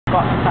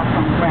got stuff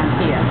from around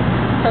here.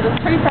 So there's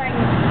two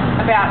things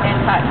about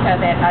Antarctica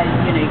that are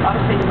unique.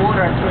 Obviously the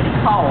water is really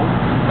cold,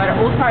 but it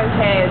also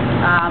has,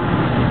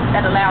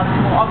 it allows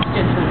more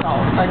oxygen to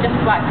dissolve. So just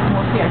like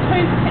more CO2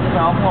 can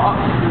dissolve, more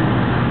oxygen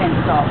can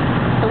dissolve.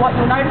 So what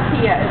you'll notice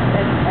here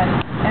is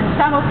in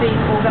some of these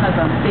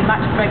organisms, they're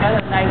much bigger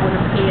than they would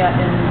appear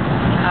in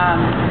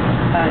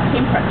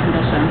temperate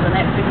conditions, and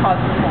that's because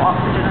there's more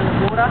oxygen in the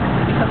water,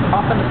 because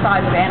often the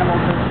size of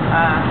animals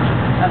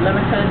is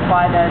limited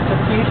by the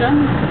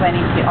diffusion, because they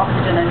need to get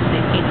oxygen into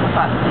their central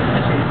parts of their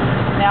tissues.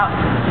 Now,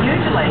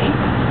 usually,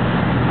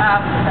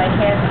 they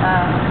have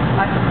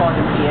isopod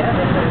in here,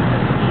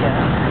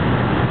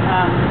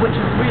 which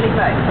is really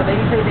big, so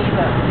usually these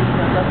are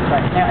this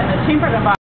big. Now, in the temperate environment,